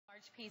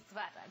piece,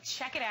 but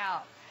check it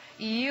out.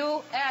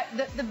 You,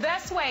 the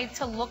best way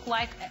to look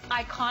like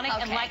iconic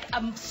and like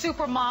a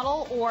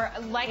supermodel or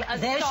like a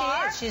there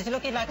star. There she is. She's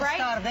looking like a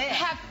star there.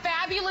 Have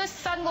fabulous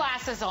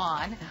sunglasses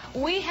on.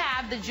 We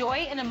have the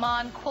Joy and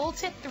IMAN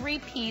Quilted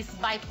 3-piece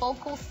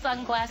Bifocal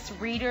Sunglass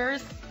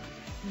Readers.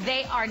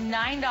 They are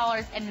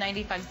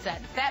 $9.95.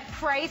 That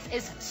price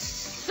is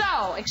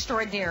so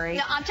extraordinary.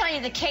 No, I'm telling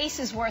you, the case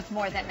is worth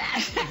more than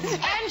that.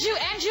 and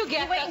you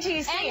get wait until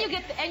you see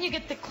it. You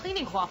get the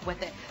cleaning cloth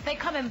with it. They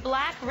come in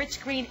black,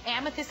 rich green,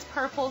 amethyst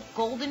purple,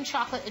 golden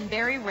chocolate, and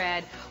berry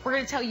red. We're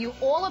going to tell you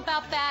all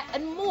about that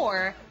and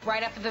more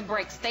right after the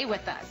break. Stay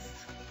with us.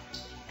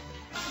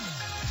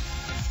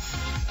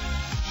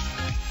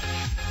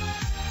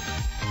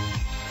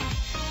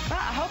 Well,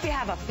 I hope you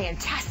have a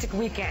fantastic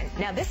weekend.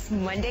 Now, this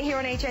Monday here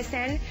on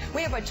HSN,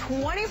 we have a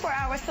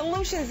 24-hour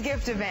solutions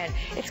gift event.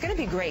 It's going to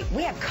be great.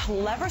 We have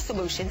clever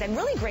solutions and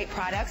really great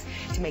products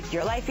to make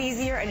your life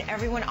easier and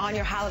everyone on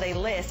your holiday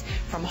list,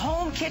 from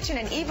home, kitchen,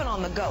 and even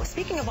on the go.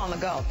 Speaking of on the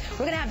go,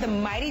 we're going to have the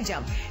Mighty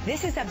Jump.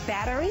 This is a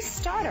battery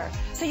starter,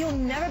 so you'll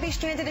never be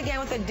stranded again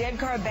with a dead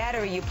car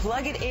battery. You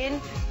plug it in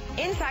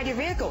inside your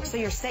vehicle, so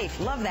you're safe.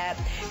 Love that.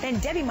 Then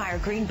Debbie Meyer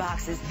green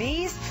boxes.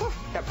 These,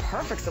 the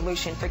perfect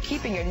solution for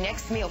keeping your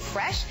next meal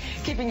fresh,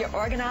 keeping you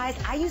organized.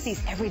 I use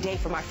these every day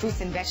for my fruits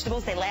and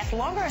vegetables. They last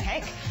longer.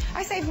 Heck,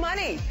 I save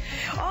money.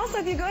 Also,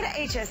 if you go to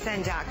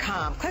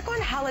hsn.com, click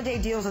on holiday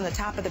deals on the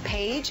top of the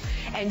page,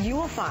 and you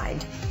will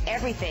find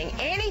everything,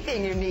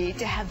 anything you need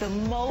to have the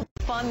most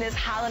fun this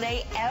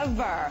holiday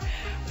ever.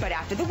 But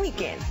after the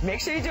weekend,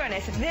 make sure you join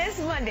us this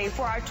Monday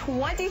for our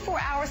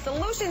 24-hour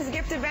solutions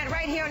gift event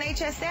right here on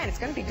HSN. It's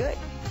going to be good.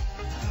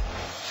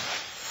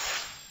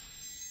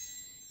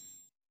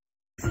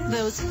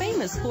 Those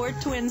famous Ford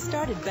twins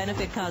started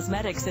Benefit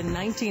Cosmetics in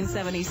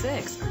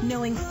 1976,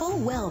 knowing full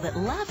well that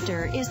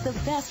laughter is the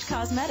best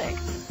cosmetic.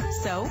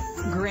 So,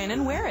 grin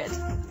and wear it.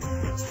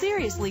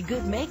 Seriously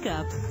good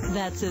makeup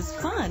that's as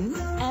fun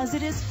as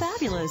it is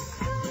fabulous.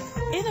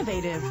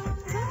 Innovative.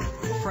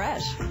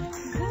 Fresh.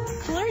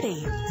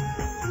 Flirty.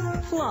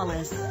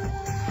 Flawless.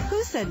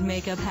 Who said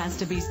makeup has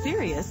to be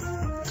serious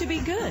to be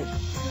good?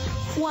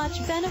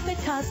 Watch Benefit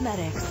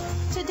Cosmetics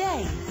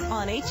today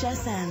on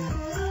HSN.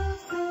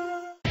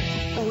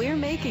 We're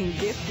making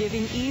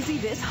gift-giving easy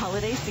this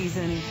holiday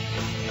season,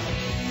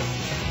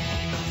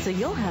 so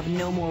you'll have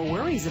no more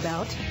worries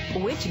about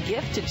which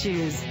gift to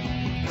choose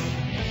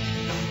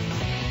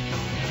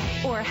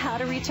or how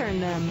to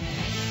return them.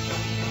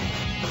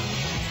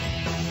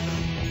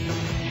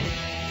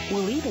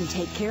 We'll even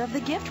take care of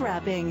the gift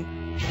wrapping.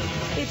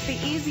 It's the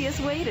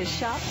easiest way to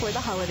shop for the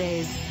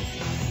holidays.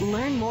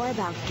 Learn more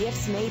about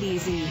gifts made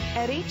easy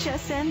at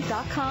hsn.com/gifts.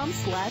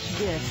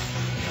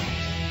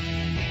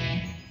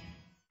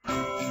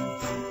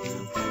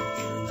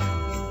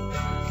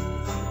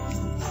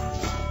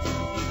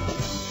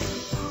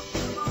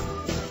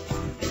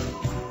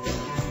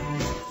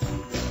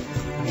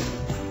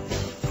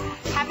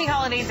 Happy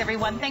holidays,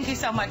 everyone. Thank you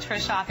so much for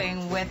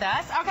shopping with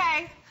us.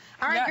 Okay.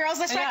 All right, girls,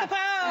 let's strike the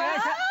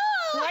pose.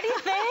 What do you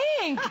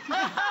think?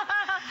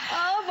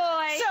 Oh,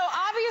 boy. So,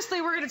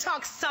 obviously, we're going to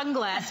talk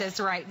sunglasses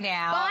right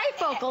now.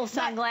 Bifocal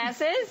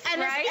sunglasses,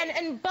 right?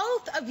 And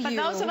both of you. For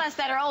those of us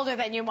that are older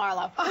than you,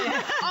 Marlo.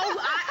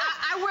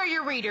 I wear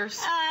your readers.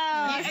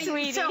 Oh,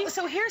 sweetie.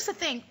 So here's the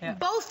thing. Yeah.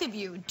 Both of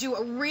you do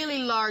a really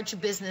large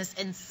business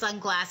in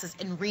sunglasses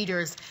and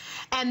readers,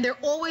 and they're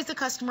always a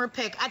customer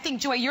pick. I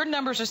think, Joy, your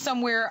numbers are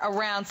somewhere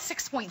around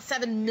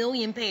 6.7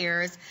 million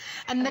pairs,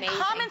 and the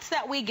comments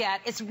that we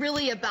get is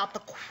really about the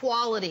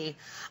quality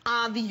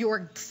of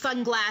your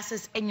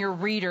sunglasses and your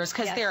readers,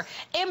 because they're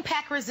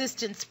impact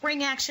resistant,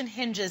 spring action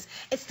hinges.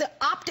 It's the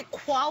optic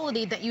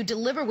quality that you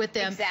deliver with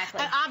them.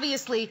 Exactly. And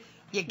obviously,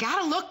 you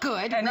gotta look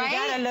good, and right? you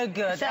gotta look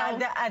good. So,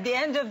 at the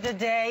end of the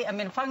day, I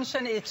mean,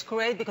 function, it's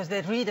great because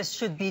the readers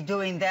should be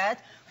doing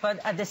that.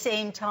 But at the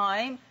same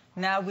time,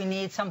 now we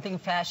need something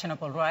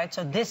fashionable, right?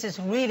 So this is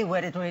really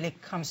where it really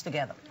comes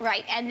together.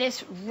 Right, and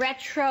this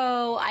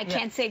retro, I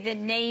can't say the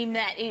name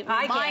that it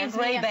reminds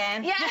me of.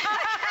 Ray-Ban. Yeah.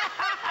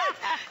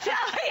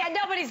 Yeah,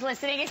 nobody's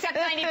listening except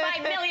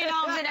 95 million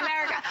homes in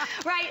America,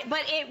 right?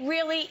 But it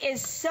really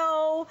is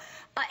so,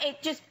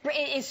 it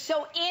is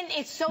so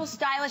it's so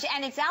stylish,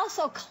 and it's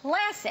also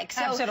classic.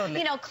 So, absolutely.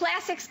 You know,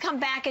 classics come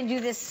back and do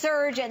this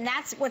surge, and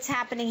that's what's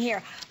happening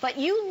here. But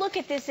you look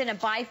at this in a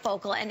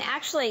bifocal, and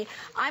actually,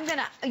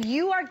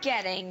 you are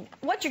getting,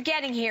 what you're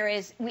getting here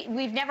is,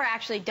 we've never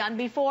actually done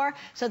before,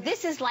 so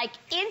this is like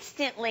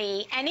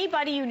instantly,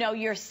 anybody you know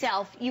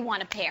yourself, you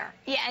want a pair.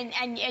 Yeah,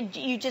 and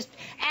you just,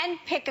 and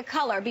pick a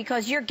color,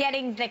 because you're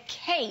getting the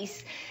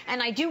case,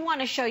 and I do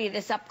want to show you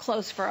this up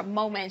close for a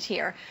moment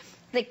here.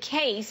 The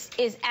case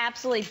is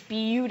absolutely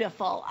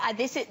beautiful.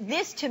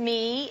 This to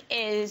me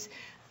is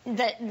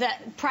the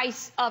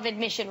price of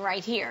admission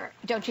right here,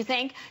 don't you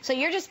think? So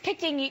you're just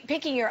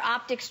picking your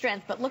optic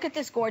strength, but look at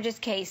this gorgeous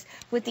case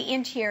with the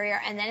interior,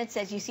 and then it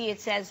says, you see,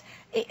 it says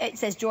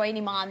Joy and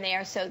IMAN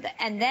there. So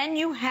and then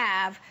you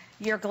have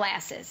your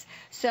glasses.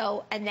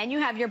 So, and then you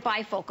have your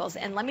bifocals.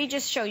 And let me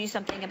just show you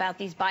something about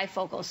these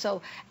bifocals.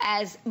 So,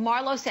 as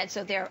Marlo said,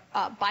 so they're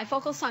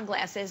bifocal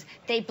sunglasses.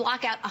 They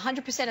block out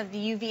 100% of the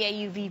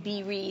UVA,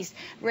 UVB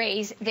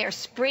rays. They're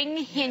spring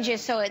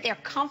hinges, so they're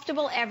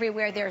comfortable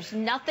everywhere. There's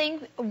nothing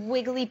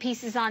wiggly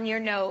pieces on your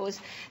nose.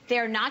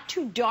 They're not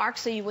too dark,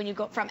 so when you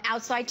go from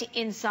outside to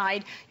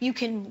inside, you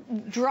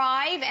can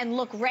drive and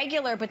look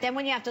regular, but then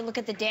when you have to look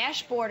at the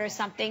dashboard or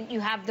something, you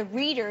have the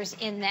readers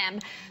in them.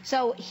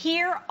 So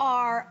here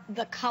are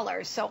the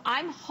colors. So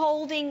I'm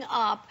holding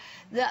up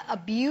a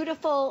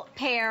beautiful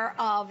pair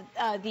of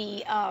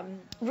the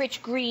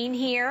rich green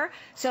here.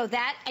 So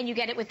that, and you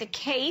get it with the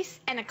case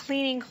and a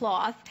cleaning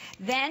cloth.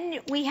 Then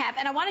we have,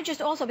 and I want to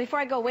just also, before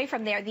I go away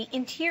from there, the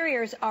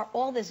interiors are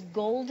all this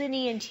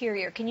goldeny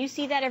interior. Can you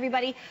see that,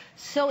 everybody?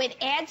 So it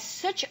adds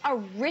such a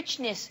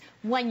richness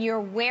when you're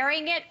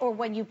wearing it or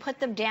when you put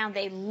them down.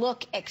 They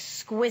look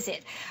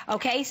exquisite.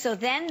 Okay, so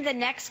then the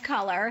next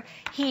color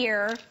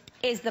here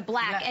is the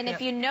black. And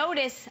if you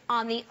notice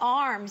on the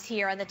arms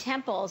here, on the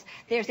temples,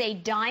 there's a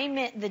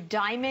diamond, the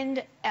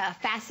diamond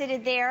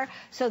faceted there.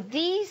 So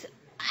these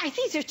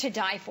are to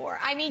die for.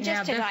 I mean,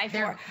 just to die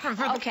for. For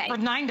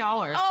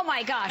 $9. Oh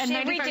my gosh, and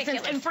they're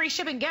ridiculous. And free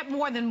shipping. Get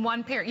more than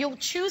one pair. You'll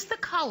choose the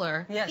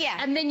color,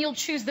 and then you'll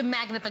choose the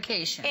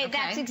magnification. Okay?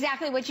 That's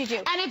exactly what you do.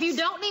 And if you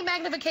don't need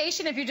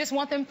magnification, if you just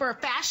want them for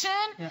fashion,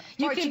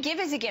 you or can to give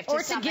as a gift or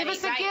to somebody, give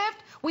us a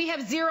gift. We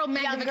have zero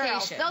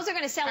magnification. Those are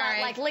going to sell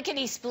out like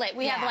lickety split.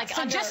 We have like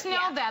so just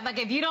know that, like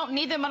if you don't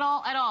need them at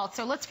all.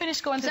 So let's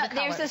finish going through the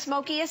colors. There's the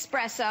smoky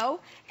espresso,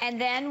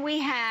 and then we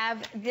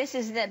have, this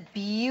is the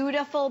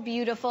beautiful,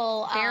 beautiful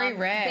berry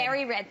red.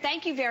 Berry red.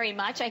 Thank you very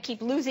much. I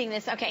keep losing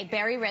this. Okay,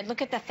 berry red.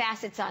 Look at the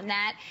facets on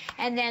that.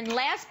 And then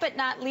last but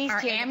not least,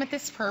 our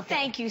amethyst purple.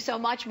 Thank you so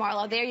much,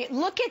 Marlo. There you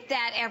look at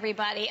that,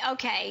 everybody.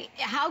 Okay,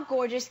 how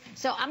gorgeous.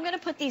 So I'm going to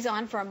put these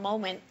on for a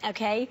moment.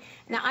 Okay.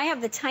 Now I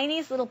have the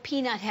tiniest little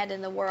peanut head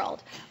in the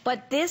world,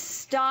 but this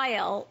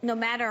style, no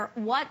matter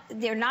what,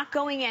 they're not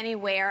going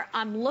anywhere.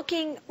 I'm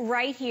looking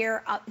right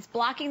here. It's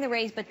blocking the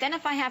rays, but then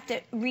if I have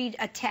to read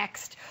a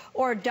text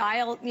or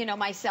dial,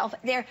 myself,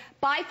 their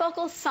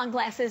bifocal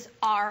sunglasses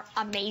are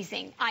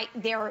amazing.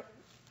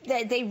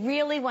 They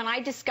really, when I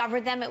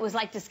discovered them, it was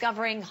like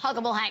discovering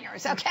huggable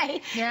hangers,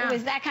 okay? Yeah. It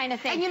was that kind of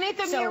thing. And you need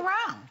them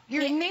year-round.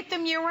 You need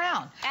them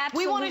year-round.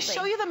 Absolutely. We want to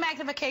show you the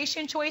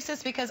magnification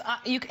choices because,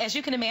 as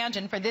you can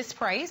imagine, for this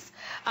price,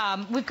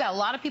 we've got a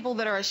lot of people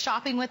that are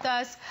shopping with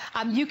us.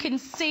 You can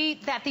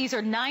see that these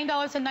are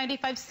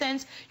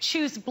 $9.95.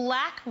 Choose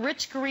black,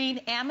 rich green,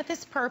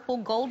 amethyst purple,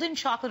 golden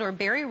chocolate, or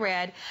berry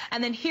red.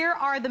 And then here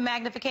are the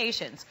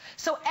magnifications.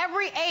 So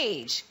every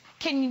age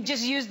can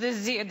just use the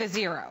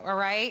zero, all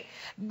right?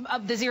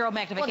 The zero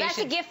magnification. Well, that's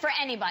a gift for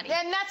anybody.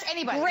 Then that's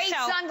anybody. Great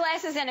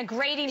sunglasses and a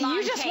great IMAN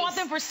You just case. want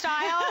them for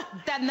style,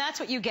 then that's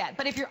what you get.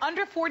 But if you're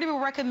under 40,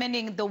 we're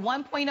recommending the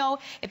 1.0.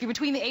 If you're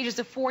between the ages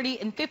of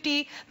 40 and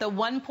 50, the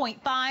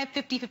 1.5,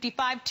 50,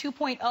 55,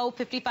 2.0,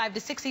 55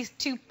 to 60,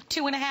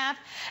 2.5.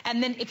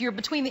 And then if you're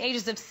between the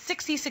ages of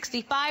 60,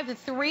 65, the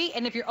 3.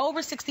 And if you're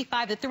over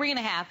 65, the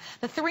 3.5.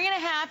 The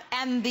 3.5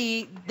 and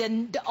the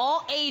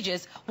all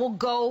ages will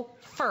go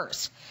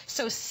first.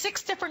 So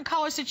 6 different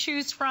colors to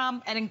choose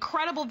from, an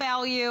incredible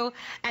value,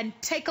 and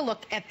take a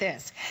look at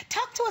this.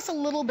 Talk to us a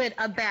little bit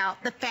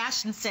about the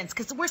fashion sense,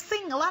 because we're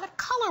seeing a lot of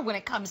color when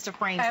it comes to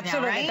frames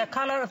Absolutely. now, right? The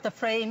color of the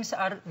frames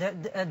are,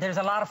 there's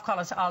a lot of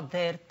colors out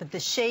there, but the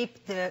shape,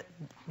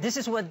 this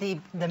is what the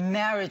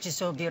marriage is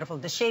so beautiful.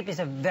 The shape is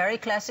a very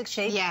classic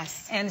shape.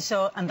 Yes. And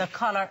the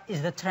color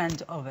is the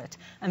trend of it.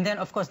 And then,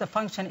 of course, the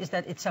function is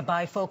that it's a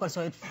bifocal,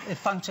 so it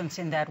functions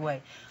in that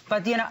way.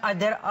 But,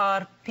 there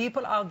are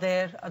people out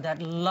there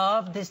that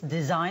love this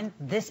design,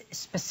 this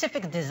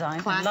specific design.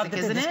 Classic, love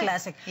isn't this it?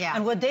 Classic. Yeah.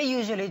 And what they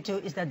usually do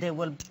is that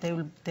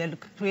they'll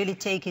really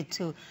take it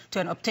to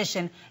an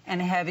optician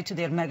and have it to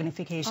their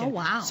magnification. Oh,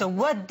 wow. So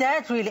what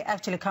that really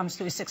actually comes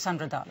to is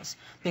 $600,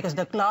 because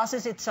the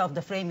glasses itself,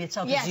 the frame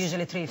itself is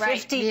usually $350.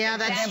 Right. Yeah,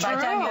 that's and then by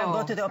the time you true.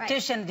 go to the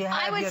optician, you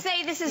have I would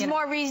say this is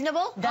more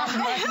reasonable. That's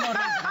much more reasonable.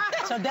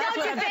 So that's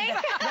Don't you think?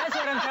 That's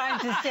what I'm trying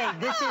to say.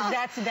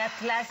 That's that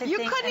classic You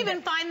thing. couldn't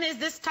even find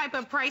this type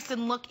of price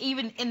and look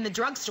even in the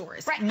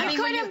drugstores. Right. I You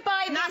mean, when couldn't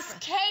buy this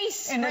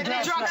case in the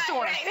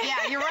drugstore. Right.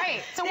 Yeah, you're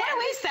right. So what do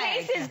we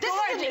say? This is This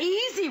is an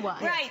easy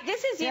one. Right.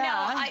 This is,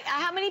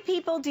 how many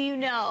people do you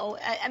know?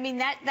 I mean,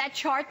 that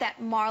chart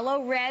that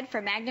Marlo read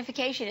for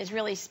magnification is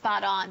really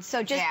spot on.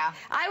 So just,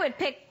 I would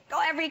pick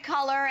every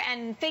color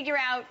and figure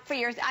out for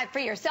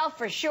yourself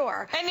for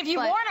sure. And if you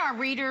want our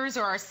readers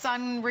or our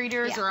sun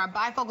readers or our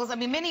bifocals, I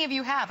mean, many of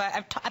you have.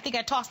 I think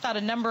I tossed out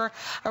a number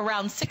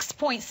around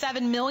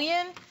 6.7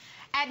 million.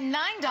 At $9,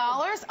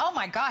 oh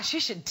my gosh,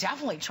 you should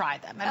definitely try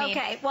them. I mean,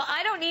 okay, well,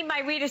 I don't need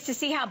my readers to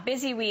see how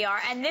busy we are.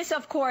 And this,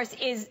 of course,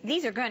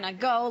 these are going to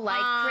go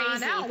like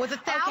crazy. No, with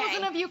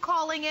 1,000 of you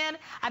calling in,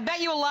 I bet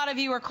you a lot of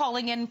you are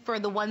calling in for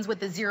the ones with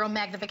the zero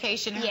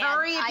magnification. Yeah,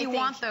 Hurry if you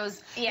want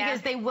those,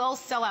 because they will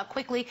sell out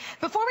quickly.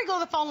 Before we go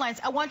to the phone lines,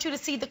 I want you to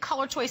see the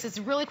color choices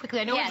really quickly.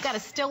 I know we've got a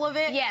still of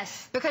it.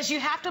 Yes. Because you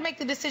have to make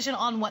the decision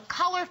on what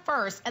color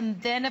first, and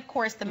then, of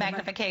course, the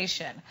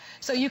magnification.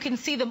 So you can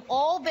see them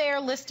all there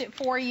listed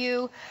for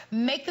you.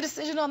 Make the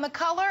decision on the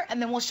color,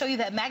 and then we'll show you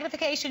that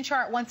magnification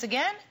chart once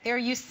again. There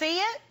you see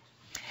it.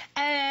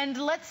 And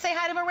let's say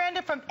hi to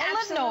Miranda from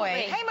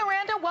Illinois. Hey,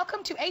 Miranda,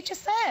 welcome to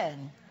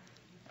HSN.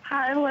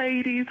 Hi,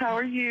 ladies. How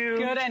are you?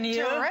 Good, and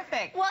you?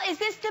 Terrific. Well, is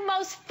this the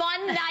most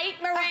fun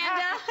night,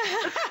 Miranda?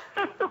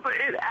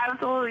 It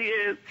absolutely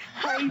is.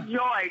 Hey,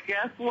 Joy,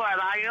 guess what?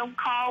 I am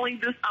calling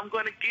this. I'm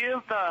going to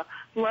give the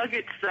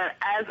luggage set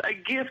as a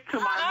gift to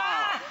my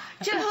mom.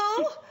 To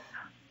who?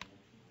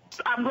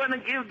 I'm going to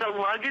give the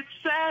luggage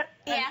set,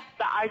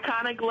 the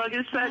iconic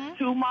luggage set,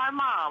 to my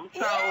mom.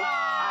 So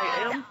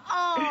I am.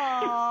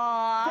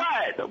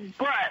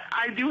 But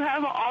I do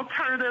have an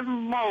alternative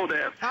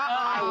motive.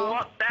 I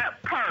want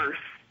that purse.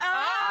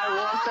 I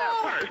want that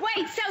purse.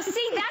 Wait, so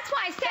see, that's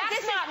why I said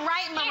That's not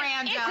right,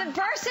 Miranda. It's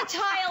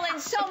versatile in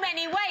so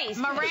many ways.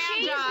 Miranda.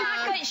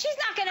 She's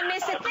not going to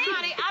miss a thing.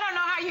 Honey, I don't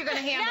know how you're going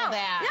to handle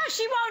that. No,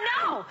 she won't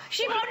know.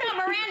 She won't know.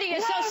 Miranda,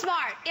 you're so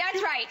smart.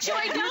 That's right.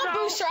 Joy, don't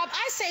boost her up.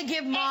 I say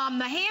give Mom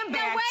the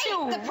handbag,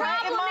 too. The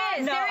problem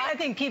is... No, I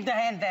think keep the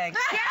handbag.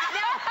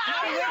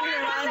 I knew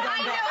Iman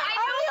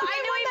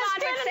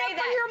would say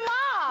that. Your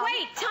mom.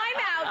 Wait, time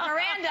out,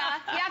 Miranda.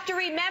 You have to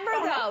remember,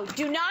 though,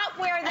 do not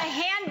wear the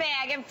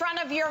handbag in front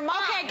of your mom.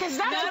 Okay, because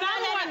that's what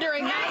I'm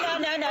wondering.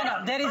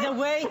 No. There is a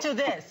way to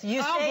this.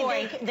 You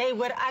say they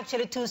were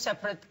actually two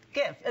separate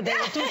gifts. They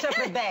were two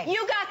separate bags.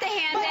 You got the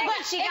handbag,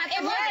 But she got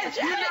the luggage.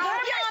 Her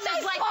mom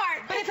is like,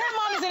 but if her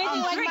mom is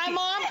anything like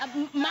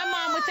my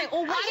mom would say,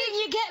 well, why didn't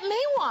you get me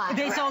one?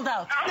 They sold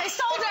out. They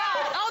sold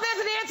out. Oh,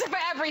 there's an answer for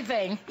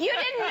everything. You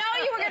didn't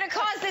know you were going to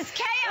cause this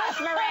chaos,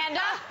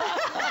 Miranda.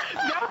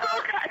 That's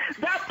okay.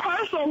 That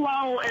purse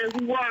alone is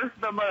worth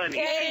the money.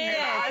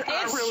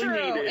 It's really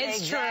true. need it.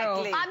 It's true.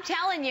 I'm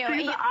telling you.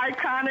 She's an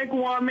iconic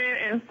woman,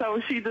 and so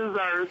she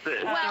deserves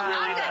it.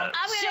 Well,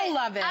 She'll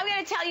love it. I'm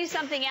going to tell you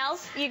something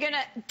else.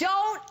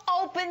 Don't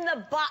open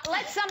the box.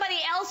 Let somebody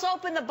else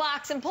open the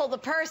box and pull the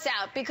purse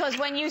out, because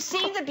when you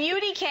see the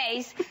beauty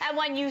case and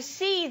when you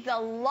see the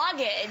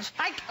luggage,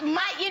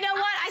 you know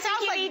what? I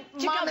think you need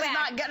to Mom go is back.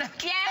 not gonna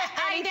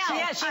I know.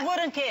 Yeah, she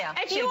wouldn't care.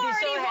 If you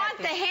already want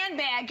the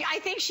handbag, I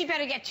think she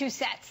better get 2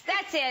 sets.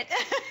 That's it.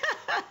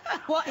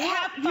 Well,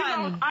 have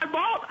fun. I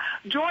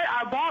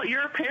bought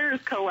your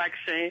Paris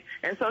collection,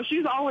 and so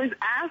she's always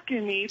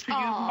asking me to use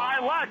my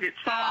luggage.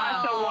 So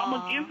I said, well, I'm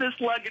going to give this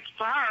luggage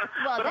to her,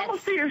 but I'm going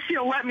to see if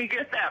she'll let me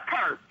get that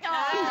purse.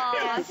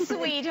 Oh,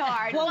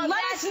 sweetheart. Well,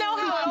 let us know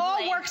how it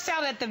all works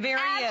out at the very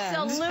end.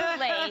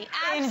 Absolutely.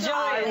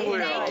 Enjoy.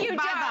 Thank you,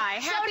 Bye-bye.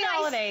 Happy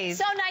holidays.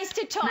 So nice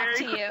to talk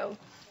to you.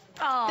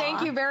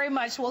 Thank you very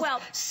much.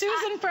 Well,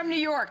 Susan from New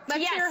York.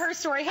 Let's hear her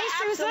story. Hey,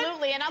 Susan.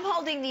 Absolutely, and I'm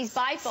holding these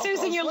bifocals.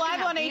 Susan, you're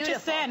live on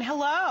HSN.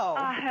 Hello.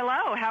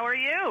 Hello. How are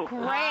you?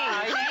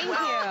 Great. Thank you.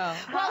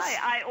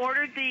 Hi. I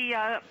ordered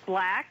the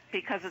black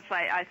because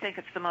I think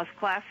it's the most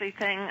classy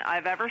thing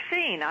I've ever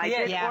seen. I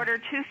did order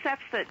 2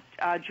 sets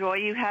that Joy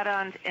you had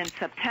on in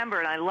September,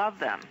 and I love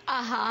them.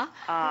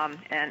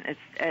 And it's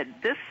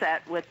this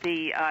set with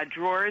the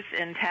drawers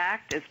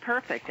intact is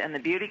perfect, and the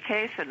beauty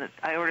case, and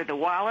I ordered the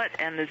wallet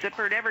and the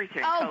zippered everything.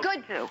 Oh,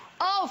 good. Too.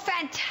 Oh,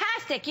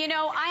 fantastic. You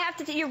know, I have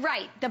to, you're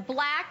right. The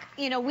black,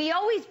 we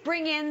always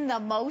bring in the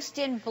most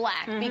in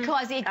black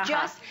because it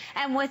just,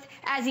 and with,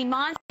 as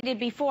Iman did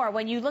before,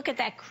 when you look at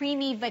that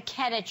creamy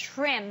vachetta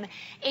trim,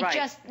 it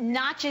just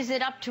notches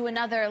it up to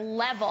another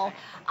level.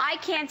 I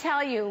can't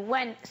tell you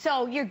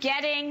so you're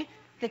getting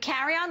the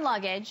carry-on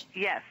luggage.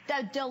 Yes.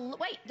 The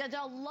deluxe.